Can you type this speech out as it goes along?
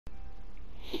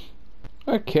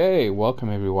Okay,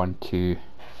 welcome everyone to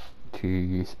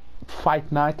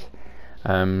Fight Night.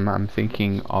 I'm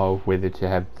thinking of whether to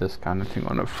have this kind of thing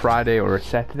on a Friday or a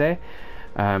Saturday.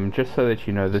 Just so that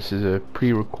you know, this is a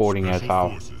pre-recording as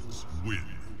how.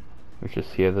 Let's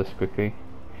just hear this quickly.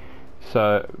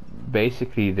 So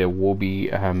basically, there will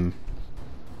be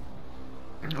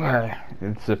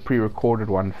it's a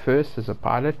pre-recorded one first as a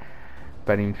pilot,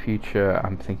 but in future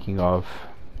I'm thinking of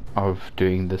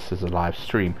doing this as a live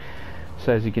stream.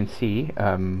 So as you can see,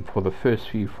 for the first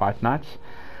few fight nights,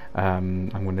 I'm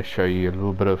going to show you a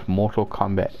little bit of Mortal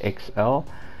Kombat XL,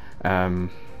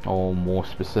 or more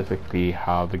specifically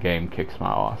how the game kicks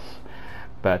my ass.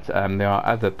 But there are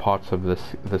other parts of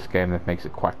this game that makes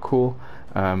it quite cool,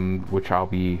 which I'll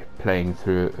be playing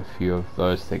through a few of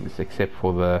those things, except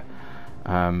for the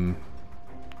the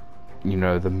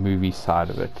movie side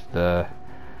of it, the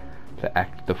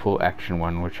full action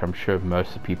one, which I'm sure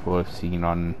most of the people have seen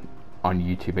on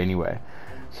YouTube anyway.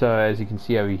 So as you can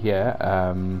see over here,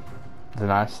 the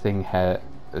nice thing that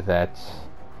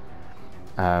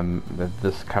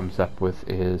this comes up with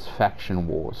is faction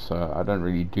wars. So I don't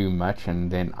really do much,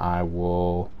 and then I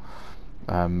will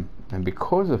and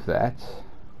because of that,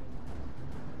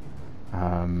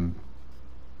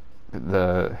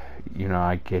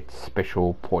 I get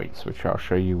special points, which I'll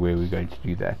show you where we're going to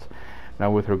do that. Now,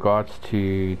 with regards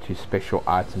to special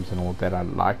items and all that, I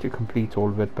like to complete all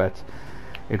of it, but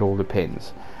it all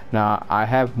depends. Now, I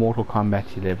have Mortal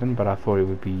Kombat 11, but I thought it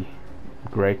would be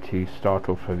great to start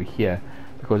off over here,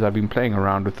 because I've been playing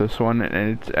around with this one,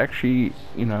 and it's actually,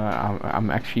 I'm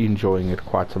actually enjoying it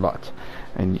quite a lot,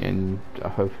 and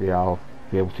hopefully I'll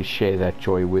be able to share that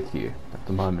joy with you at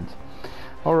the moment.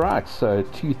 Alright, so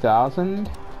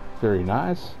 2000, very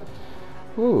nice.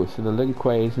 Ooh, so the Lin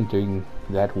Kuei isn't doing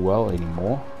that well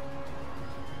anymore.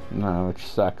 No, which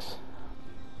sucks.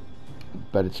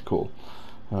 But it's cool.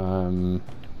 If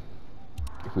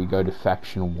we go to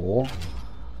Faction War,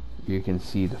 you can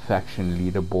see the faction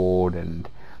leaderboard, and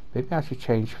maybe I should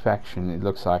change faction. It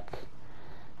looks like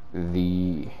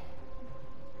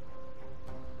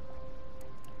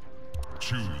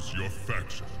choose your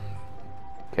faction.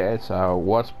 Okay, so I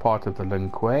was part of the Lin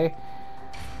Kuei,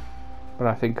 but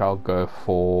I think I'll go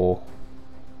for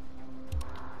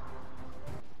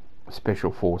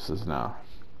Special Forces now.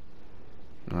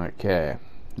 Okay,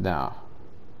 now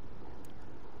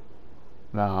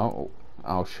I'll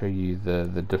show you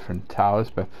the different towers,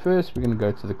 but first we're going to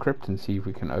go to the crypt and see if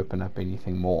we can open up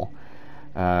anything more.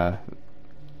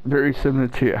 Very similar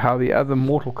to how the other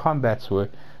Mortal Kombats were.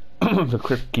 The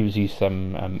crypt gives you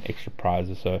some extra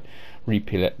prizes, so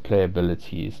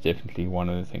replayability is definitely one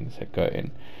of the things that go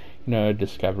in.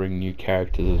 Discovering new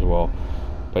characters as well,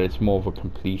 but it's more of a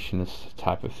completionist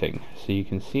type of thing. So you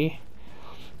can see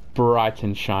bright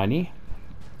and shiny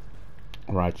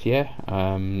right here.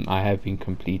 I have been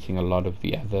completing a lot of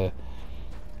the other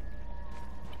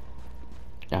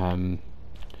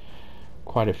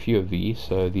quite a few of these,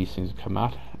 so these things come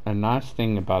out. A nice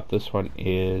thing about this one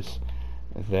is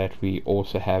that we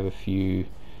also have a few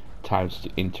times to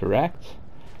interact,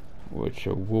 which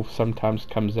a wolf sometimes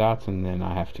comes out, and then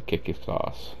I have to kick its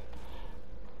ass.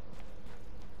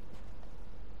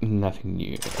 Nothing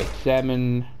new.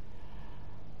 Examine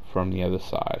from the other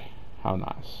side. How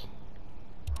nice.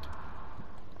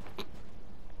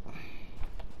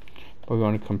 We're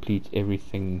going to complete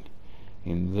everything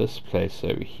in this place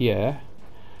over here.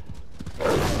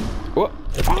 What?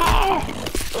 Ah!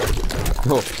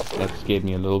 Oh, that scared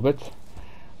me a little bit.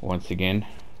 Once again.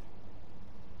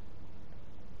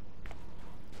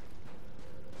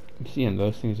 You see, and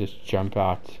those things just jump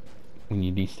out when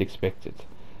you least expect it.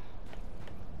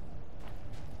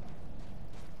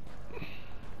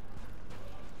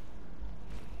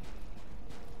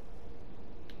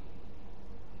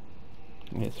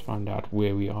 Let's find out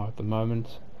where we are at the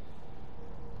moment.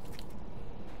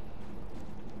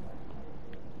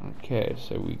 Okay,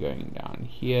 so we're going down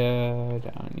here,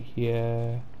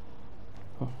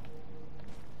 Oh.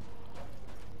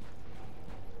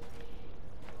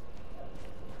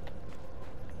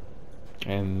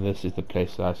 And this is the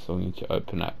place that I still need to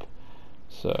open up.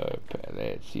 So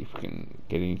let's see if we can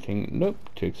get anything. Nope,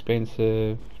 too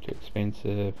expensive, too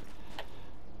expensive.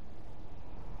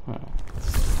 Oh.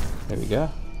 There we go.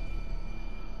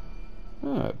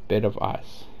 Oh, bed of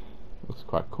ice. Looks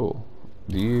quite cool.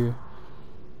 View.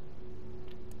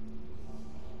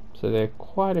 So there are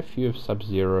quite a few of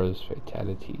Sub-Zero's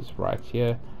fatalities right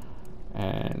here,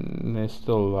 and there's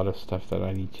still a lot of stuff that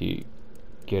I need to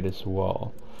get as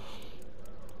well.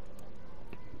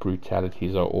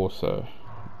 Brutalities are also,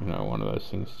 one of those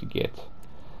things to get.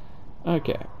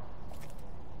 Okay.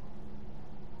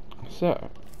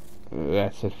 So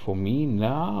that's it for me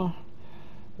now.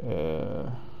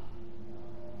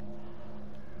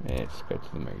 Let's go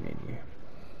to the main menu.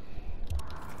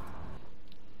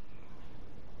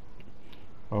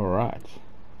 Alright,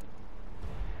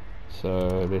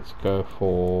 so let's go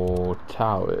for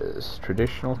towers,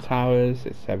 traditional towers.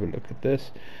 Let's have a look at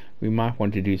this. We might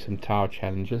want to do some tower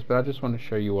challenges, but I just want to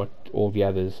show you what all the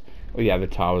other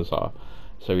towers are.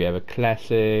 So we have a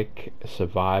classic, a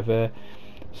survivor.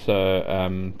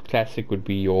 So classic would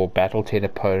be your battle 10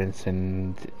 opponents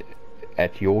and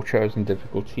at your chosen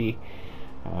difficulty.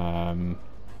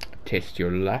 Test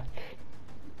your luck.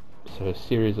 So a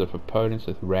series of opponents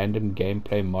with random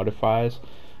gameplay modifiers.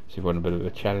 So you want a bit of a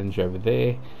challenge over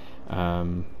there.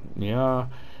 Yeah,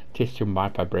 test your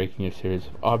might by breaking a series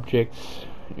of objects.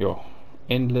 You're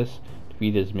endless.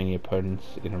 Defeat as many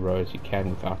opponents in a row as you can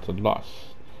without a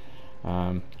loss.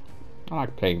 I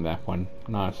like playing that one.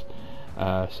 Nice.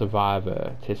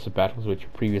 Survivor. Test the battles which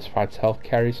your previous fight's health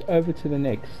carries over to the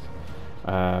next.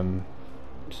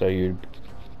 So you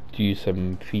do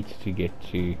some feats to get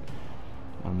to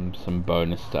some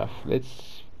bonus stuff.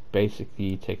 Let's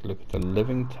basically take a look at the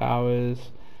living towers,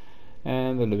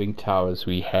 and the living towers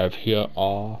we have here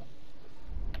are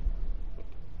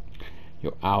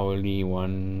your hourly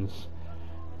ones.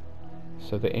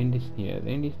 So the end is near. The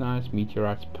end is nice.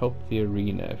 Meteorites pelt the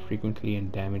arena frequently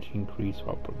and damage increase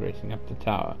while progressing up the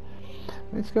tower.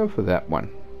 Let's go for that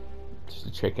one just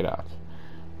to check it out.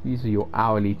 These are your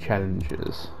hourly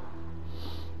challenges.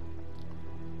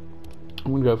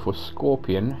 I'm going to go for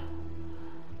Scorpion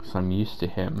because I'm used to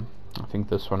him. I think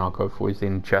this one I'll go for is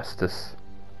Injustice.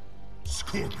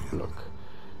 Scorpion. Look.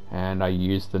 And I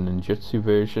use the ninjutsu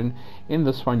version. In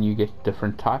this one you get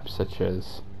different types such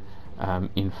as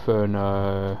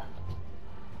Inferno,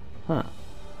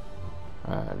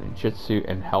 ninjutsu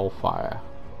and Hellfire.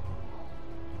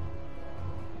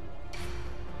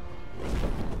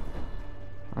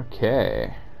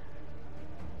 Okay.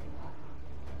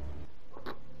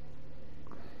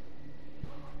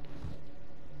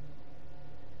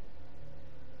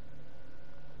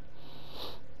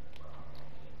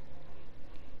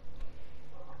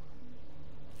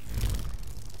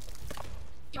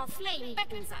 Your flame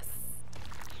beckons us.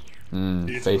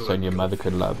 Face on your mother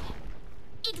could love.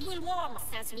 It will warm us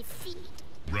as we feed.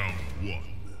 Round 1.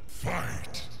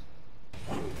 Fight!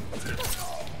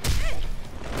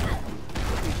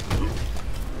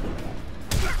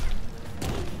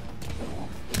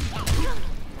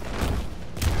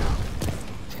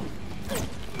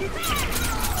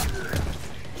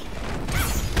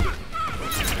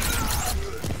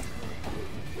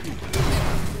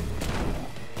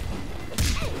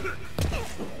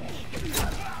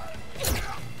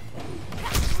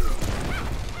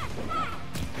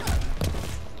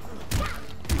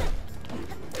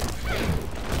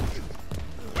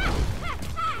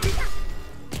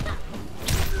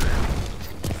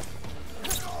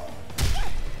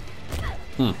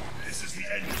 This is the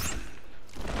end.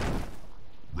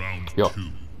 Round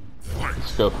 2. Fight.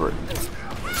 Let's go for it.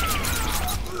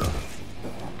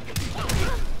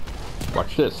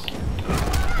 Watch this.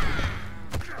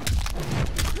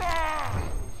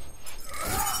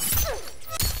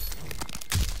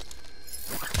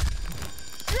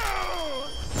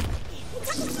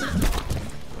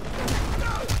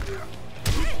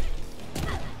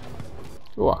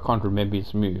 Oh, I can't remember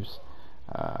his moves.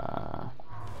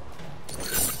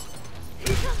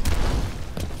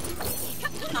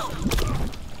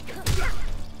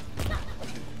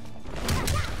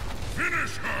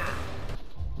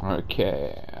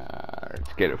 Okay,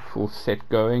 let's get a full set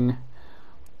going.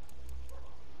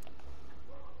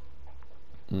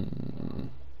 There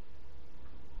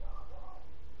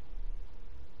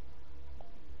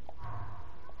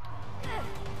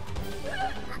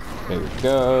we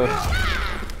go.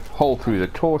 Hole through the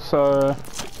torso.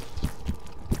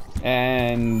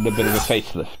 And a bit of a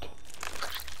facelift.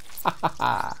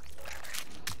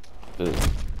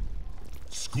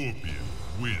 Scorpion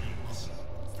wins.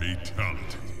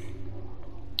 Fatality.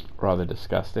 Rather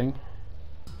disgusting.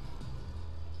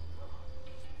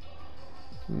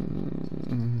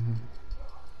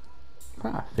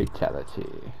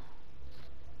 Fatality.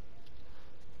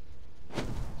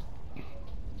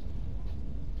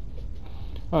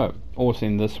 Oh, also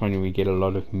in this one we get a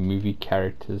lot of movie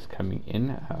characters coming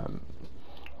in.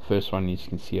 First one you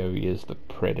can see over here is the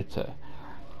Predator.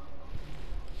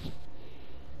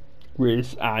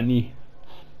 Where's Arnie?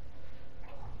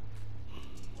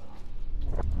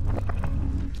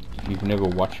 If you've never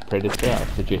watched Predator, I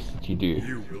suggest that you do.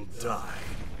 You will die.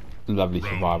 Lovely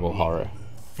survival horror.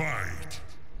 Fight.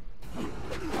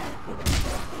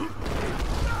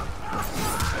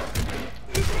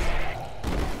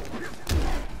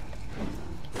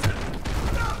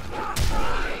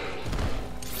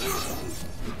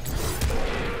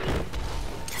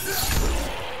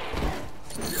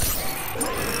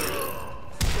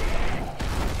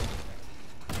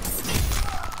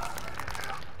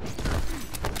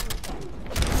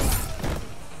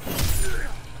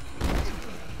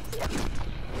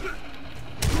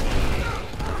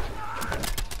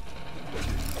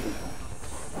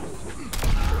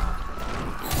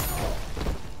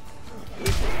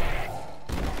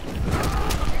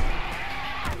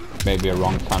 maybe a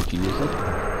wrong time to use it.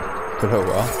 But oh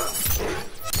well.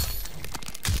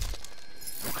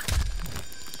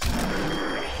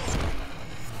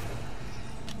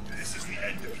 This is the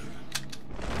end of you.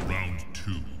 Round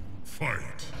 2.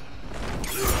 Fight.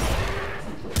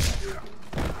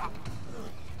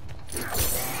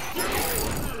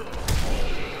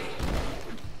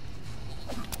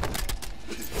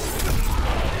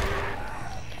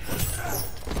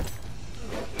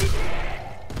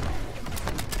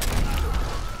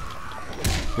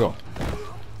 Sure.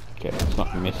 Okay, let's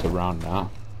not mess around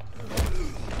now.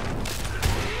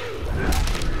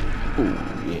 Ooh,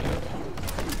 yeah.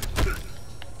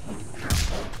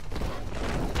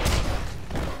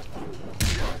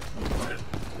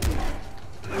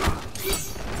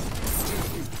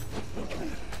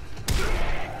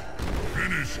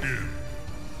 Finish him.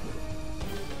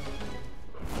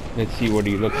 Let's see what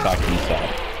he looks like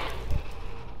inside.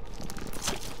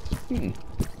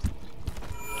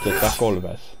 Just like all of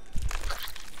us.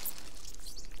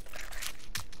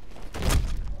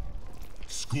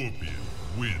 Scorpion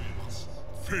wins.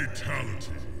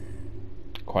 Fatality.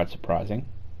 Quite surprising.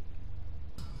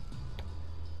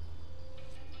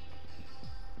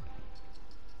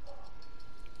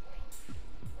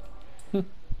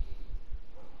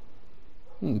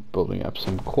 Building up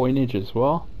some coinage as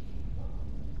well.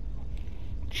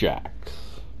 Jacks.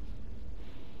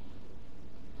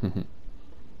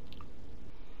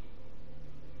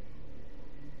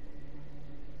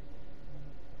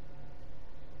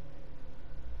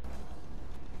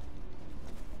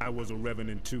 I was a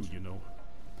revenant too, you know.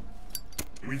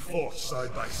 We fought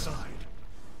side by side.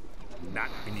 Not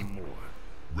anymore.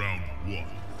 Round 1.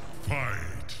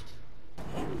 Fight.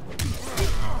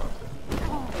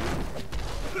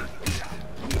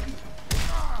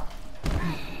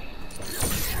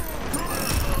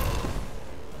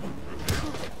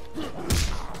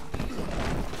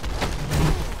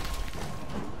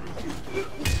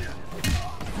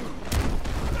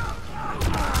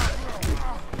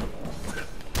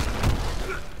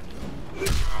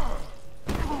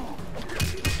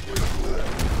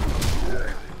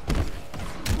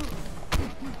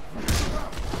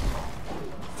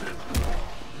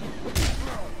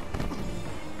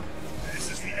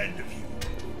 This is the end of you.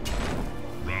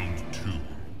 Round 2.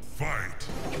 Fight.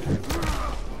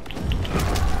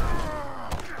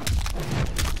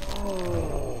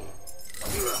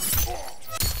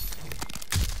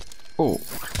 Oh,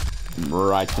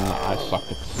 right in the eye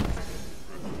sockets.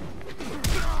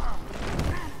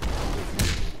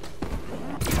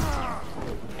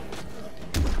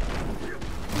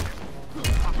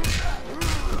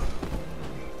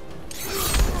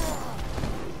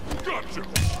 Gotcha.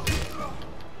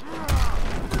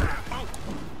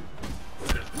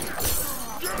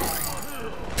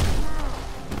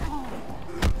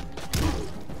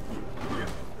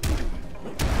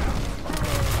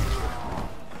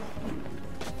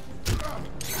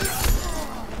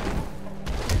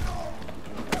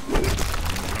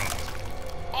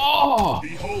 Oh,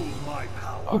 Behold my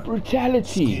power. a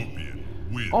brutality. Scorpion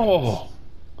wins. Oh,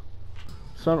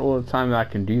 it's not all the time that I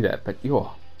can do that, but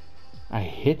yo, I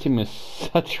hit him with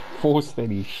such force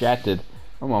that he shattered.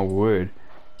 Oh my word.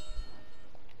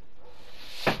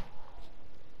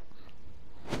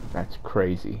 That's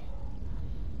crazy.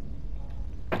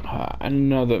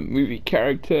 Another movie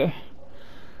character,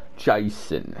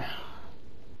 Jason,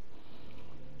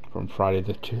 from Friday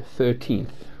the 13th,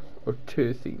 or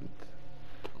 13th.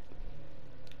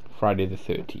 Friday the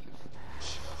 13th.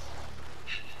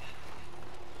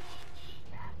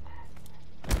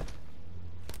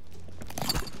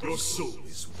 Your soul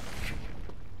is weak.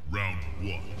 Round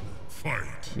 1.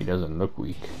 Fight. He doesn't look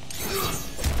weak.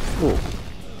 Oh.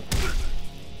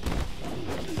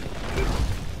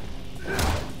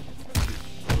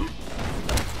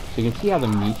 So you can see how the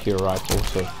meteorites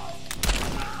also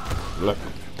look.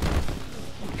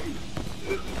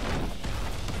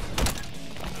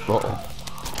 Uh-oh.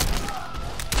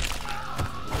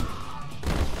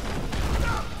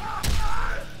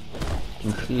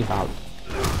 You can see how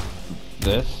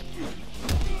this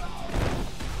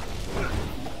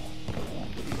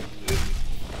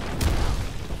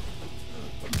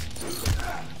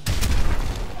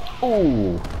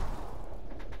oh,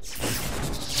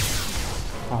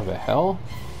 how the hell?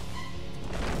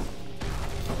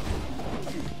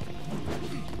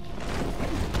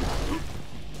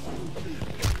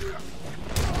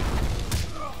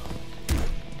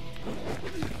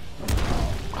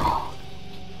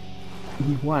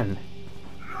 He won.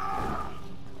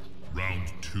 Round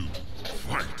 2.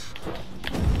 Fight.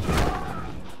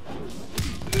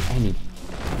 And he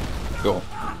go.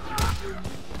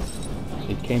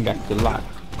 He came back to life.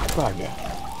 Bugger.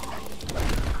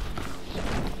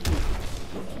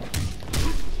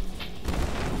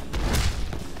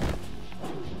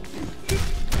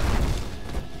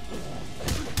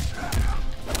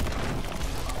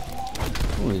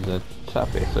 Oh, he's a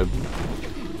tough SOB.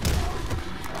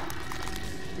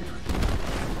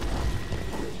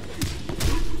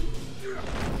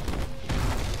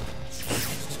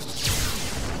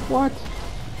 What?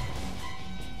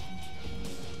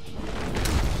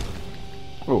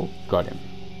 Oh, got him.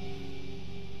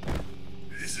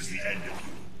 This is the end of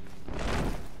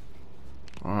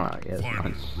you. Alright, yes,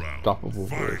 unstoppable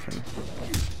version.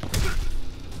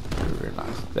 I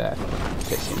realized that when I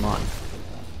take him on.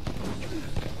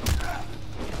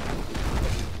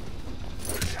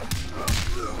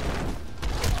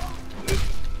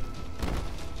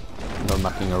 No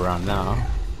mucking around now.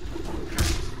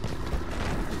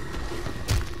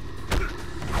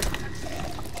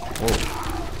 Oh.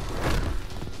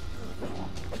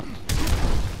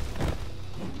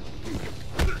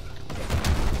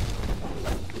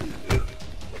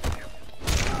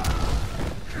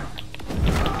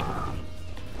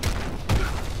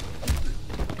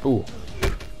 Ooh.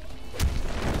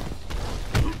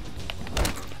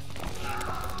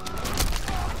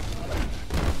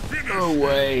 No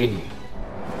way.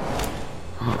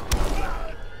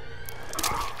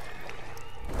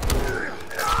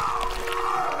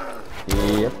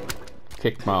 Yep.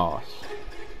 Kick my ass.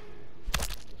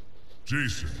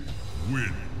 Jason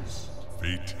wins.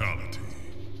 Fatality.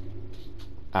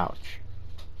 Ouch.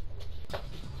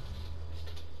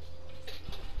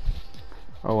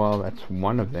 Oh well, that's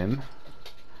one of them.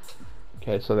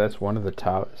 Okay, so that's one of the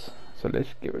towers. So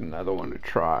let's give another one a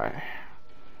try.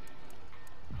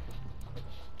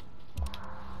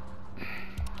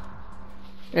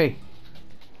 Hey.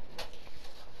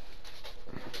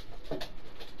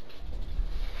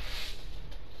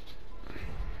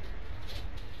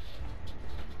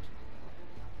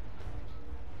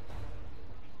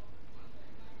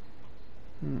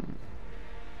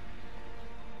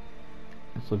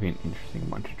 This will be an interesting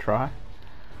one to try.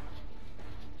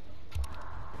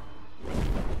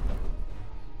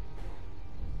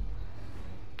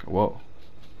 Whoa.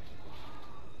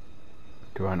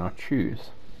 Do I not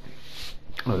choose?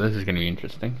 Oh, this is going to be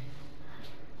interesting.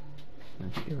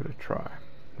 Let's give it a try.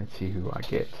 Let's see who I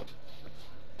get.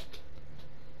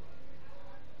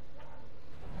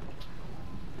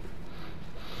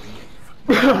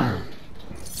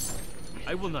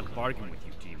 I will not bargain with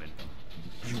you, demon.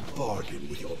 You bargain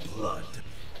with your blood.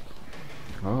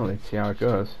 Oh, let's see how it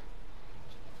goes.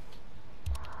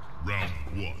 Round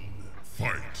 1.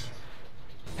 Fight.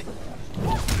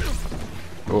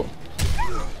 Oh.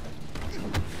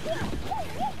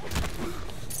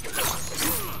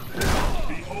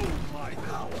 Behold my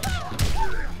power.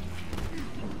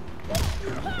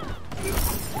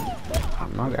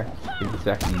 I'm not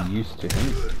exactly used to him.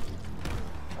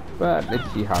 But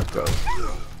let's see how it goes.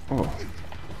 Oh.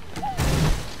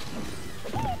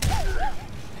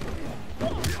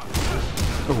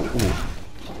 Oh, ooh.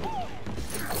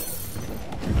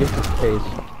 I guess this pays.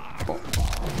 Oh.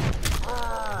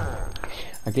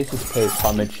 I guess this pays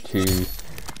homage to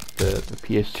the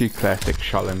PS2 classic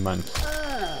Shaolin Monks.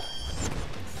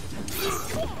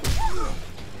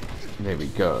 There we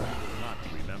go.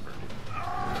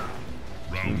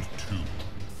 Round 2.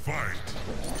 Fight.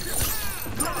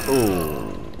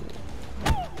 Oh.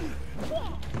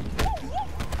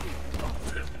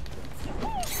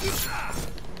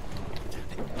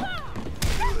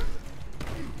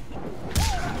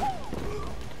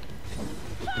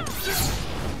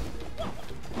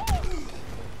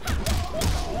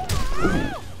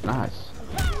 Nice.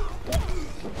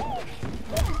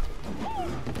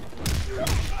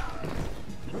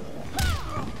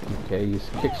 Okay, his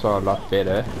kicks are a lot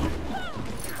better.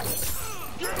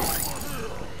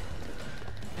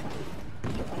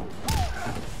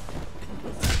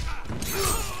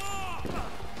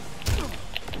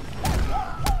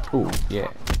 Ooh, yeah,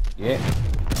 yeah.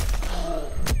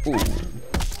 Ooh,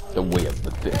 the way of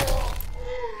the fist.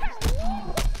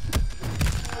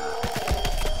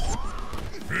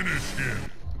 Finish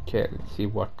him. Okay, let's see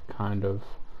what kind of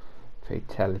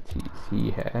fatalities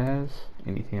he has.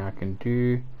 Anything I can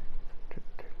do?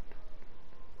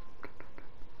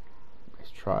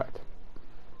 Let's try it.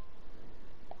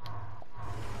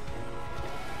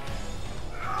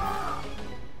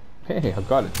 Hey, I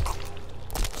got it.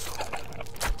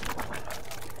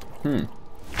 Liu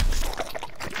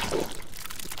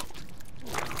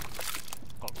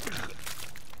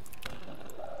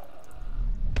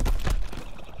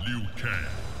Kang.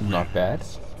 Not bad.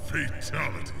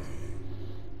 Fatality.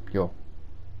 Yo.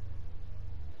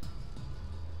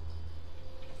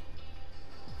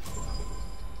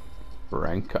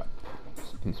 Rank up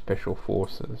in special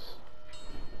forces.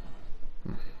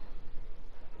 You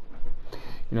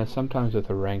know, sometimes with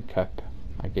a rank up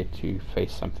I get to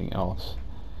face something else.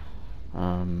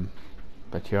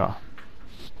 But yeah,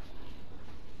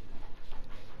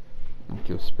 like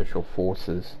your special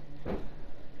forces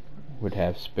would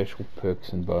have special perks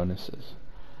and bonuses.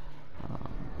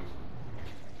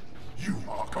 You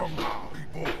are Kung Lao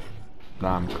reborn.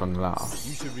 I'm Kung Lao.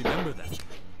 You should remember that.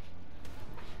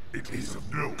 It is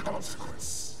of no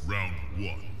consequence. Round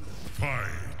 1.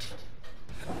 Fight.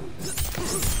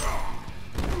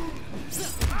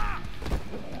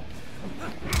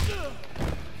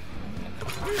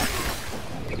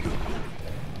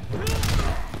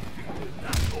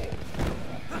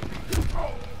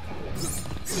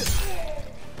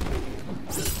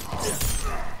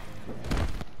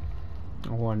 I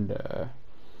wonder.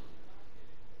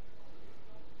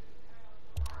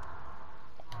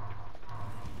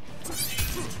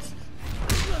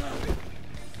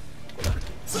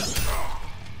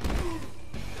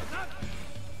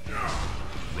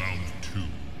 Round 2.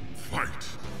 Fight.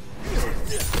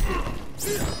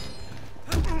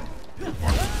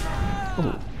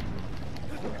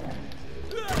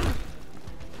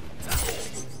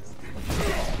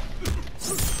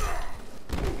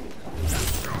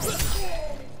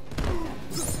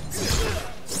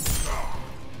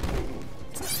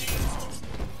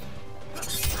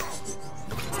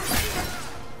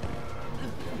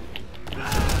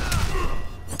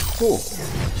 Oh.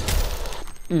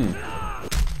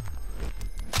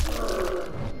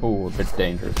 Oh, a bit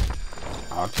dangerous.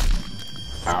 Ouch.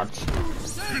 Ouch.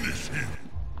 Finish him.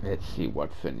 Let's see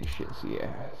what finishes he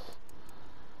has.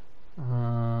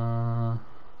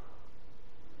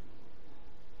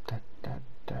 Da, da,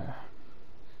 da.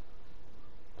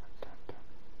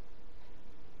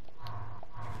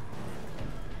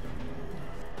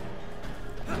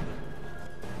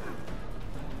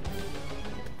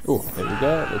 Oh, there we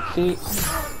go. Let's see.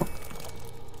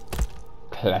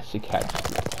 Classic hat.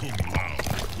 Kung Lao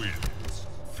wins.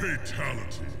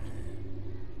 Fatality.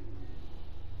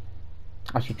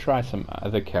 I should try some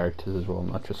other characters as well,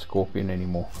 not just Scorpion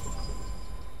anymore.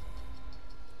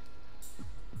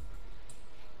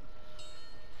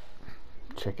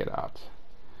 Check it out.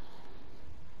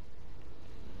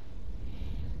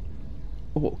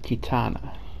 Oh,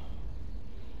 Kitana.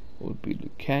 Will it be Liu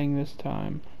Kang this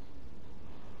time?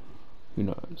 Who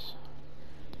knows?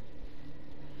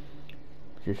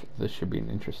 This should be an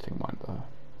interesting one though.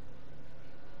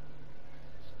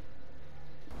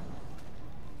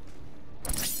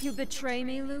 You betray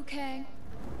me, Liu Kang?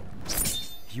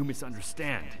 You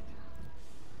misunderstand.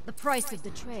 The price of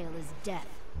betrayal is death.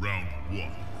 Round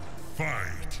 1.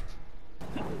 Fight.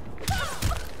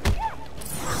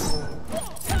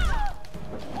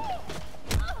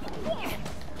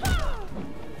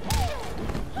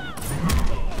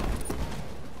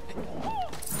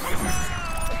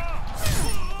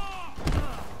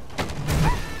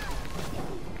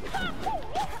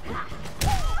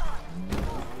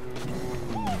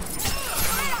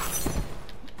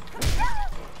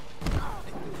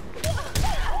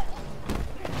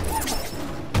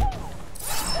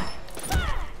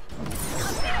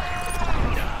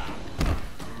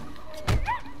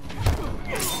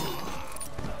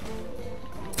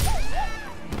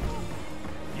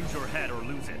 Use your head or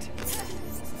lose it.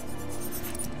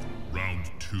 Round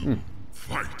 2.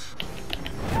 Fight.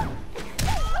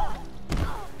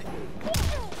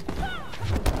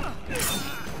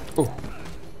 Oh,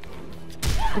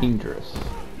 dangerous.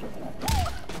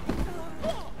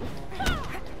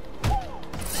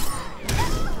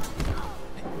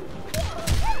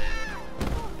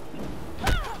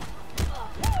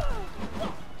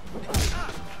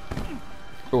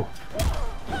 Oh.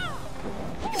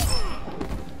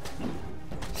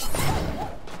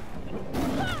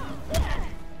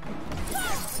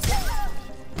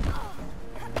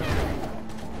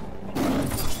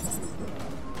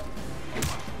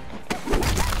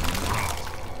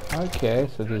 Okay,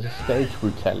 so there's a stage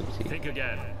brutality. Think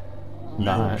again.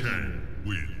 Nice. Kang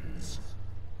wins.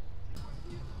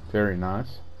 Very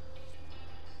nice.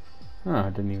 Oh, I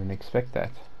didn't even expect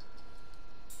that.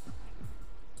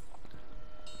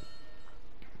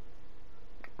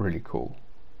 Really cool.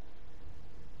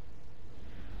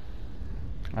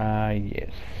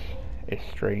 Yes. A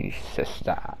strange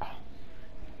sister.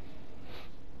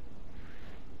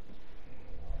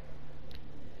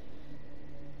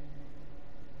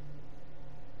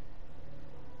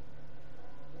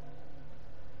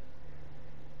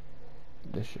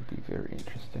 This should be very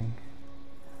interesting.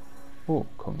 Oh,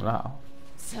 Kung Lao.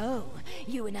 So,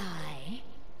 you and I...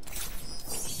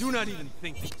 Do not even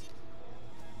think it.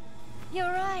 You're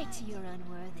right, you're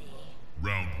unworthy.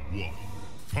 Round 1.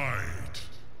 Fight!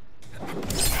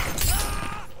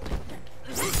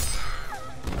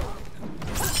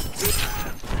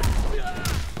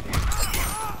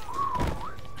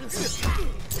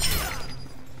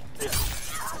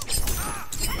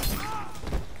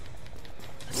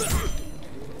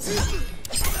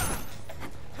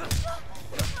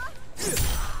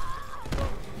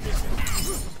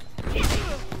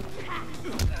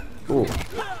 Oh.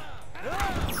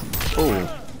 Oh.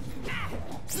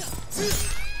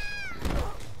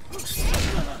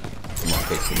 I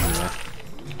hate Melina.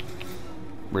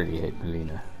 Really hate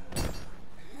Melina.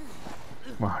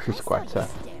 Wow, she's quite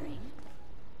tough.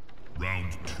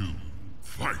 Round 2.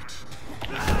 Fight!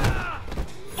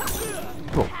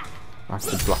 Oh, I have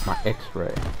to block my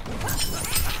X-ray.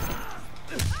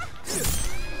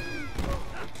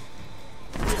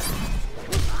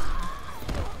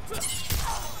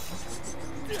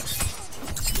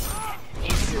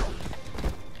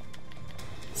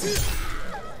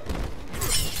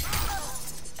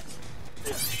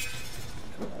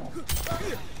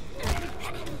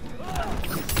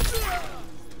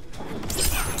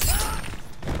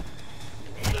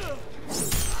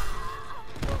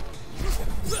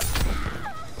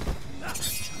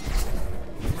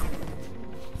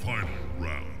 Final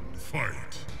round.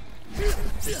 Fight!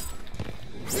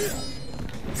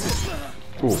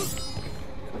 Ooh.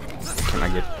 Can I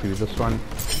get through this one?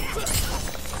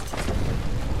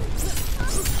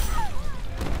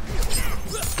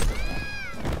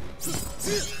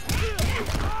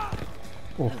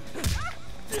 Oh.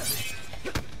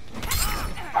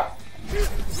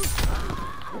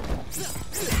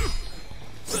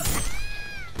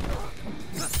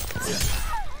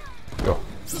 Go.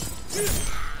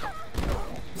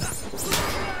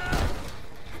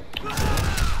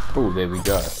 Oh, there we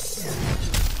go.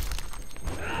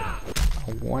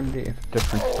 I wonder if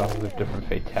different styles have different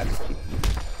fatalities.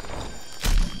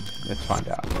 Let's find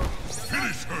out.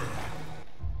 Finish her!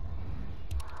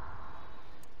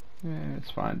 Yeah,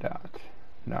 let's find out.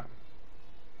 No.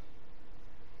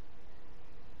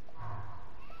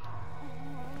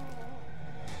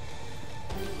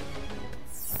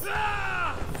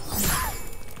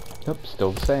 Nope,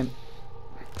 still the same.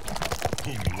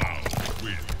 Kung Lao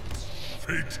wins.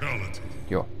 Fatality.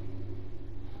 Yo.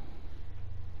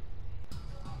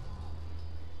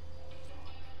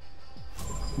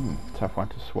 Tough one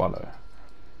to swallow.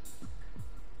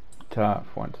 Tough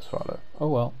one to swallow. Oh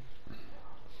well.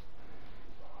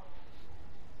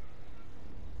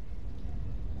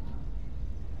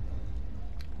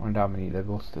 Wonder how many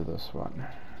levels to this one.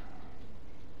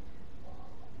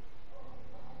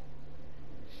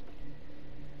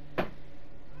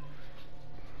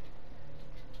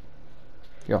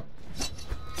 Yo.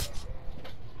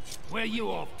 Where you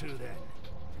off to then?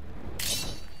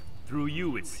 Through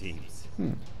you, it seems.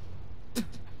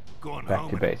 Gone Back home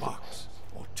to in a basics. box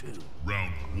or two.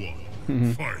 Round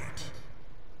 1. Fight!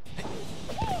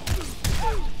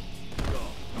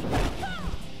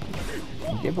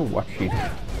 Did you ever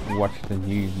watch the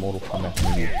new Mortal Kombat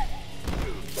movie?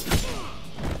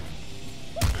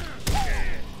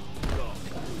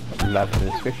 Love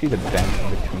it, especially the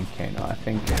banter between Kano. I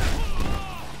think,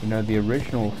 you know, the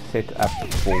original setup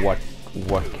for what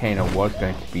Kano was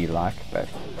going to be like, but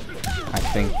I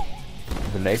think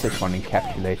the latest one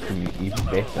encapsulates him even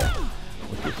better,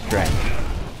 which is strange.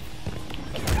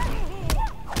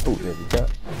 Oh, there we go.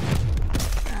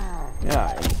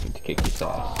 Yeah, I just need to kick his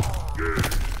ass.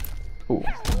 Ooh.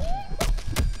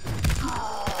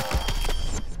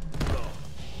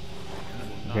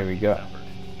 There we go.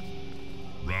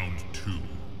 Round 2.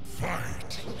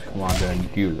 Fight! Commander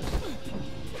and Duelist.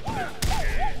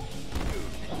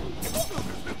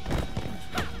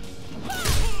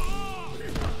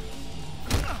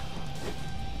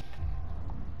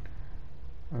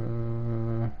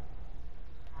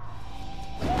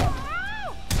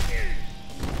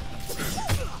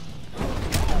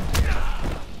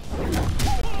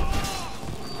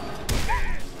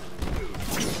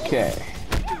 Okay.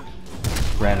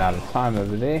 Ran out of time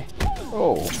over there.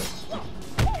 Oh.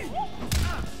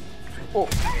 Oh.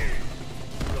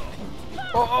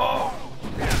 Oh.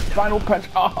 Final punch.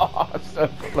 Oh, so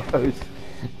close.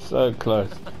 So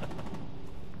close.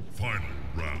 Final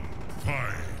round.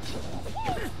 Fight!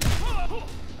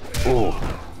 Oh.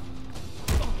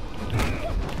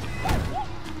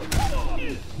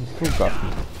 He still got me.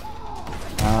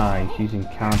 Ah, he's using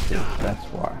counters. That's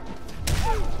why.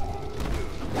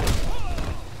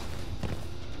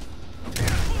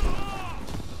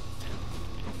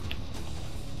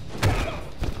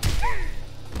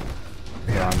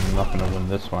 I'm not gonna win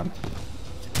this one.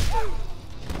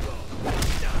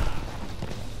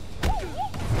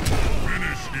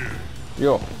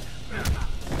 Yo.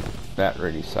 That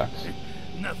really sucks.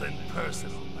 Nothing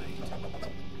personal, mate.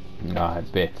 No, I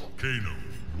bet. Kano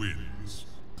wins.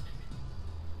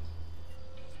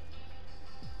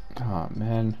 Oh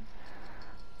man.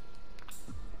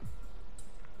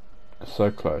 So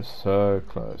close, so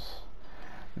close.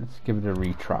 Let's give it a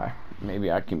retry.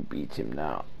 Maybe I can beat him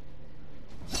now.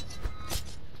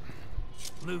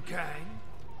 Liu Kang?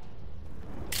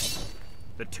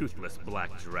 The toothless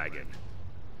black dragon.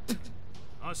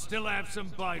 I still have some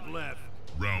bite left.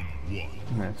 Round 1.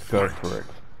 Let's go for it.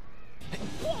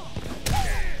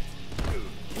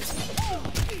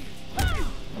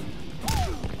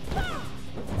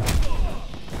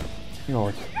 You know,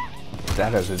 it's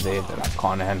that over there that I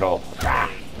can't handle.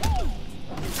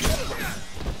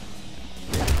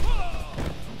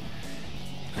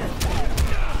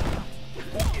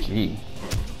 Gee.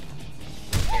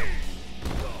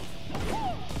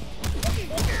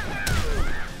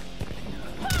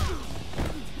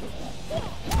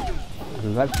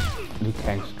 That's Liu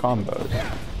Kang's combos.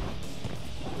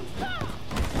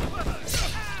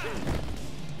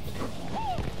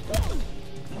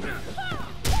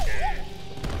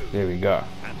 There we go.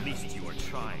 At least you are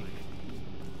trying.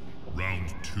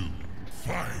 Round 2.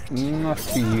 Fight. Not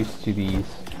too used to these.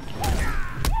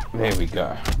 There we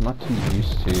go. Not too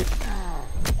used to.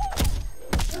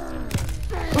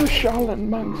 Oh, Shaolin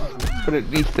monks. But at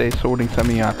least they're sorting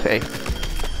something out, eh?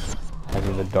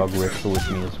 Having the dog wrestle with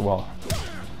me as well.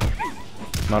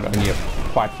 Not only a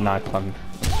fight night on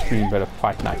stream, but a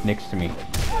fight night next to me.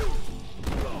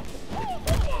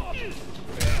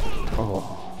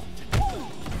 Oh.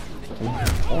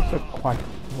 Also quite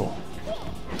cool.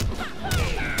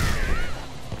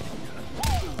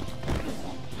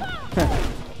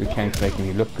 Liu Kang's making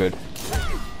me look good.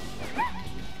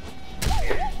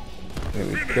 There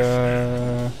we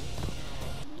go.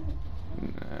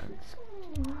 Let's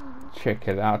check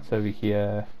it out over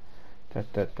here. Da,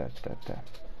 da, da, da, da.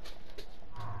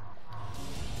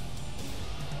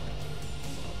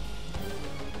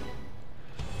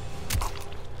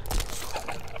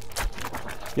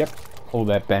 Yep, all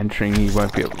that bantering, he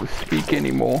won't be able to speak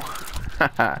anymore.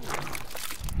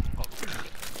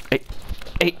 Hey,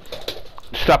 hey,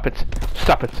 stop it,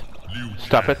 stop it,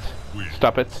 stop it,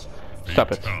 stop it,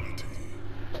 stop it,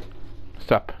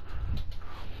 stop.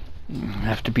 I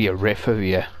have to be a ref over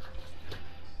here.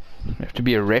 I have to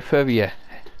be a ref over here.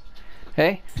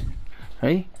 Hey,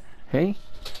 hey, hey,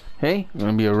 hey, I'm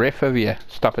gonna be a ref over here.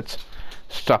 Stop it,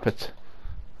 stop it.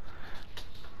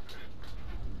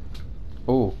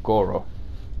 Oh, Goro.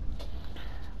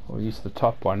 We'll use the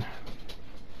top one.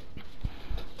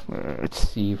 Let's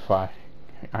see if I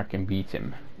can beat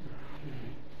him.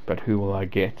 But who will I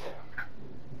get?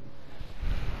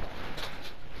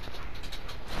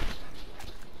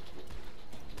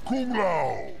 Kung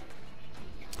Lao!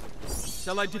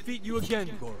 Shall I defeat you again,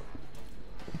 Goro?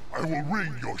 I will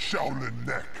wring your Shaolin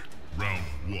neck. Round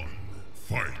 1.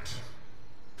 Fight.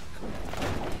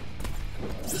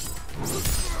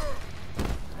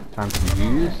 Time to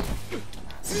use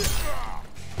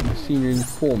the senior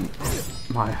inform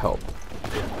my help.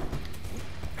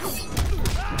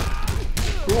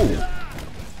 Ooh.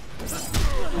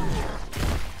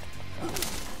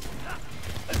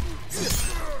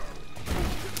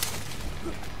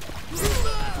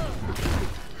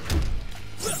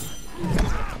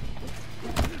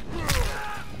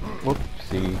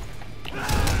 Whoopsie.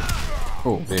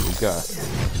 Oh, there we go.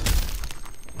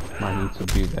 Might need to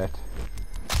do that.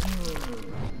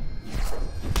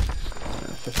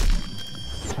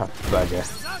 Tough bugger.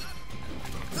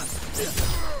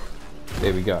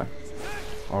 There we go.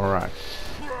 Alright.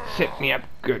 Set me up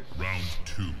good. Round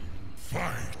 2.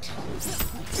 Fight.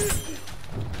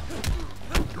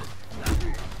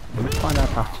 Let me find out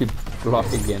how to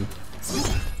block again.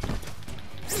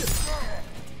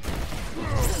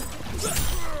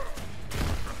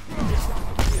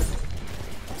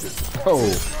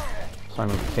 Oh!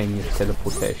 Simultaneous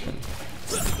teleportation.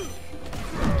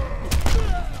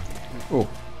 Oh.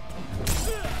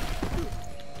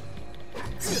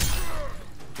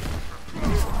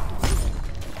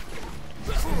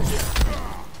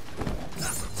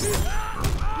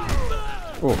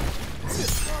 Oh.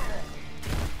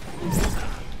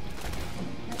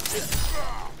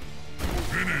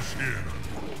 Finish him.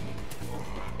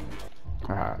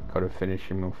 Ah, gotta finish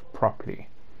him off properly.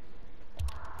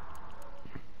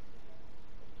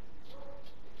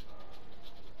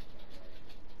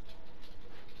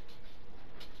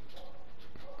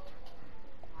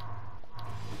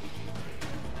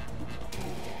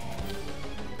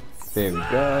 There we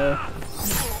go.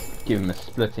 Give him a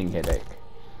splitting headache.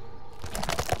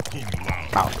 Kung Lao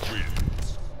Ouch. wins.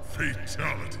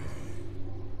 Fatality.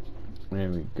 There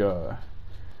we go.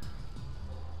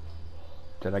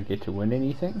 Did I get to win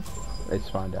anything? Let's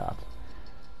find out.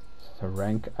 So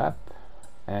rank up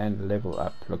and level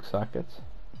up, looks like it.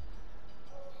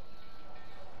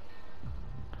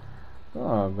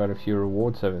 Oh, I've got a few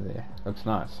rewards over there. Looks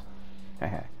nice.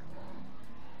 Haha.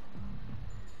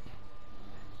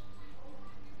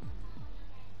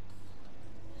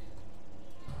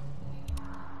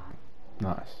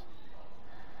 Nice.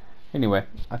 Anyway,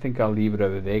 I think I'll leave it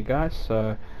over there, guys.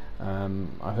 So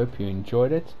I hope you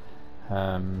enjoyed it.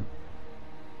 And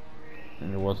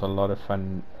it was a lot of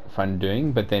fun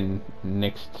doing. But then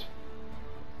next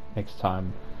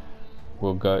time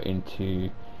we'll go into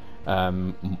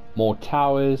more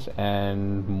towers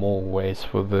and more ways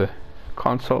for the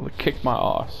console to kick my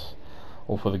ass,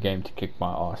 or for the game to kick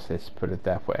my ass. Let's put it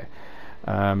that way.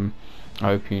 I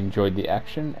hope you enjoyed the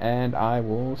action, and I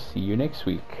will see you next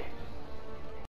week.